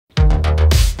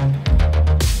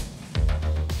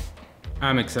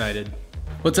I'm excited.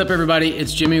 What's up everybody,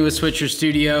 it's Jimmy with Switcher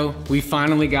Studio. We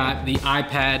finally got the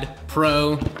iPad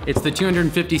Pro. It's the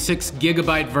 256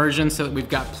 gigabyte version, so we've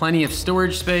got plenty of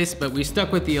storage space, but we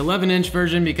stuck with the 11-inch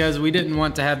version because we didn't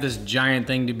want to have this giant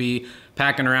thing to be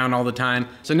packing around all the time.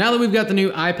 So now that we've got the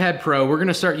new iPad Pro, we're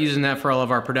gonna start using that for all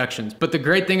of our productions. But the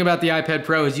great thing about the iPad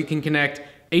Pro is you can connect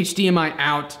HDMI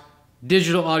out,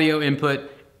 digital audio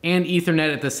input, and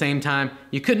Ethernet at the same time.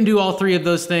 You couldn't do all three of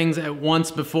those things at once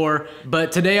before,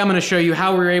 but today I'm gonna show you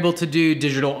how we're able to do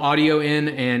digital audio in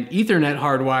and Ethernet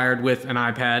hardwired with an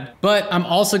iPad. But I'm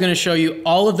also gonna show you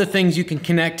all of the things you can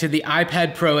connect to the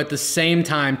iPad Pro at the same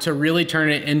time to really turn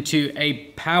it into a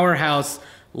powerhouse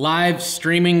live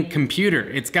streaming computer.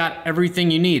 It's got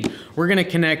everything you need. We're gonna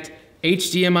connect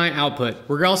HDMI output.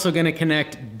 We're also gonna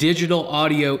connect digital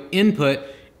audio input,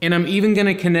 and I'm even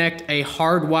gonna connect a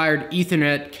hardwired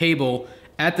Ethernet cable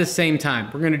at the same time.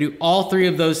 We're gonna do all three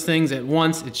of those things at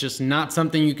once. It's just not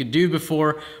something you could do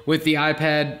before with the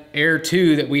iPad Air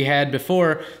 2 that we had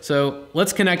before. So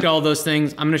let's connect all those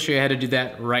things. I'm gonna show you how to do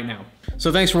that right now.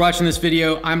 So thanks for watching this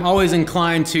video. I'm always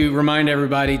inclined to remind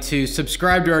everybody to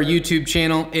subscribe to our YouTube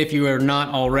channel if you are not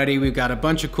already. We've got a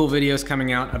bunch of cool videos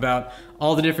coming out about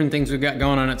all the different things we've got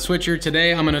going on at Switcher.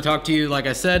 Today, I'm gonna talk to you, like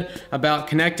I said, about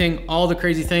connecting all the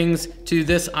crazy things to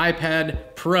this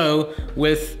iPad Pro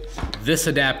with this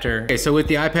adapter. Okay, so with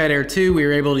the iPad Air 2, we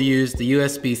were able to use the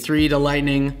USB 3 to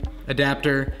Lightning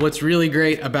adapter. What's really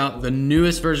great about the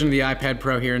newest version of the iPad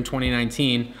Pro here in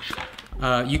 2019,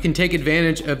 you can take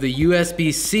advantage of the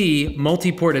USB-C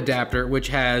Multiport adapter, which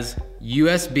has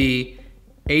USB,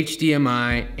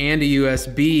 HDMI, and a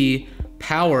USB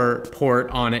power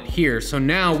port on it here. So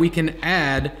now we can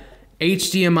add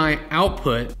HDMI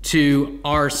output to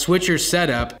our switcher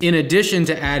setup in addition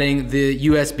to adding the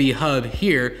USB hub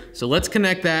here. So let's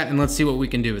connect that and let's see what we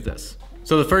can do with this.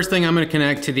 So the first thing I'm gonna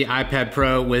connect to the iPad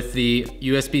Pro with the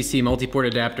USB-C multiport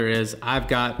adapter is I've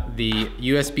got the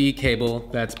USB cable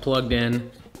that's plugged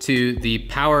in to the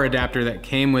power adapter that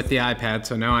came with the iPad.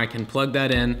 So now I can plug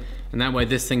that in, and that way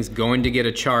this thing's going to get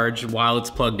a charge while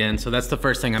it's plugged in. So that's the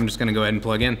first thing I'm just gonna go ahead and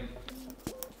plug in.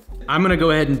 I'm gonna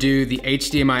go ahead and do the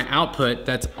HDMI output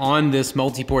that's on this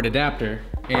multiport adapter.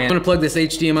 And I'm gonna plug this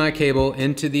HDMI cable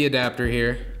into the adapter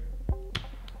here.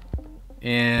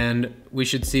 And we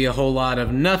should see a whole lot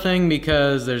of nothing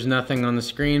because there's nothing on the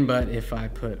screen, but if I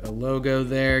put a logo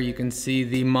there, you can see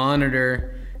the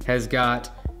monitor has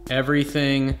got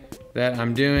everything that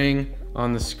I'm doing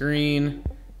on the screen.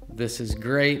 This is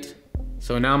great.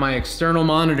 So now my external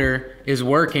monitor is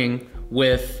working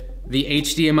with the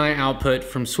HDMI output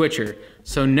from Switcher.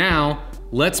 So now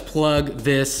let's plug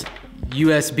this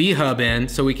USB hub in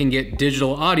so we can get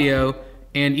digital audio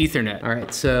and Ethernet. All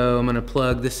right, so I'm gonna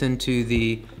plug this into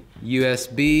the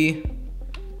USB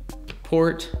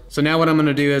port. So now what I'm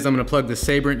gonna do is I'm gonna plug the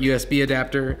Sabrent USB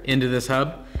adapter into this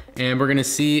hub, and we're gonna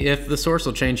see if the source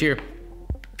will change here.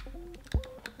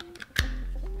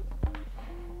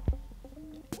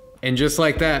 And just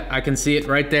like that, I can see it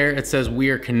right there. It says we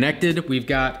are connected. We've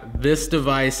got this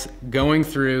device going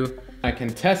through. I can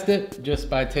test it just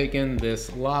by taking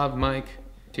this lav mic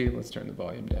to, let's turn the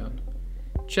volume down.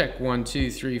 Check 1,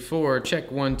 2, 3, 4, check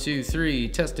 1, 2, 3,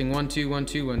 testing 1, 2, 1,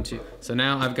 2, 1, 2. So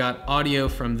now I've got audio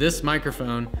from this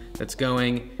microphone that's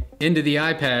going into the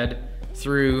iPad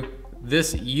through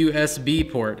this USB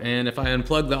port. And if I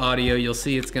unplug the audio, you'll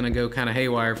see it's gonna go kind of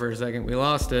haywire for a second. We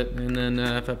lost it, and then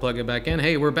if I plug it back in,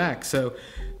 hey, we're back. So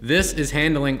this is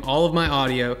handling all of my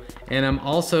audio, and I'm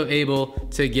also able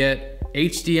to get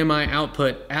HDMI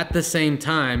output at the same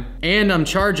time, and I'm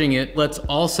charging it. Let's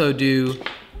also do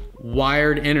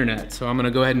wired internet. So I'm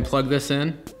gonna go ahead and plug this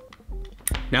in.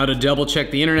 Now to double check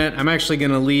the internet, I'm actually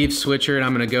gonna leave Switcher and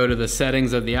I'm gonna go to the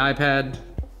settings of the iPad.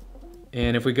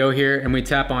 And if we go here and we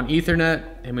tap on Ethernet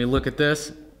and we look at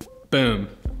this, boom,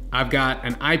 I've got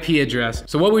an IP address.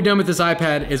 So what we've done with this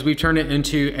iPad is we've turned it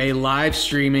into a live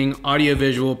streaming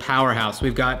audiovisual powerhouse.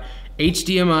 We've got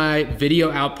HDMI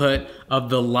video output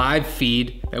of the live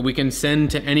feed that we can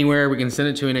send to anywhere. We can send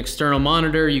it to an external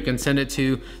monitor. You can send it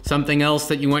to something else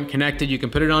that you want connected. You can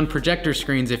put it on projector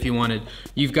screens if you wanted.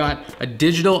 You've got a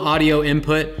digital audio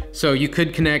input, so you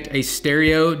could connect a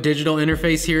stereo digital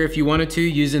interface here if you wanted to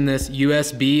using this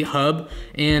USB hub.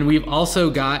 And we've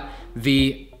also got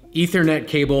the Ethernet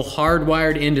cable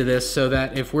hardwired into this so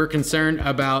that if we're concerned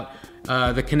about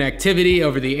the connectivity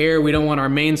over the air, we don't want our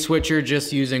main switcher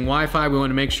just using Wi-Fi. We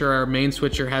want to make sure our main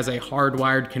switcher has a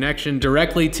hardwired connection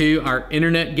directly to our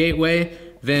internet gateway.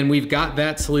 Then we've got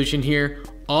that solution here.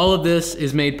 All of this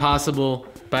is made possible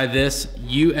by this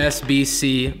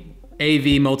USB-C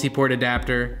AV multi-port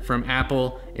adapter from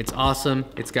Apple. It's awesome.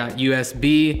 It's got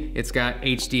USB, it's got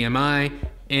HDMI,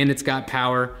 and it's got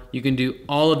power. You can do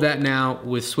all of that now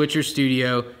with Switcher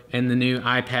Studio and the new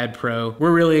iPad Pro.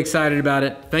 We're really excited about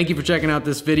it. Thank you for checking out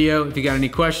this video. If you got any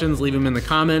questions, leave them in the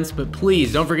comments, but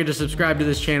please don't forget to subscribe to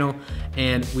this channel,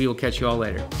 and we will catch you all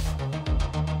later.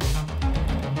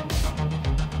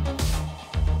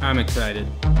 I'm excited.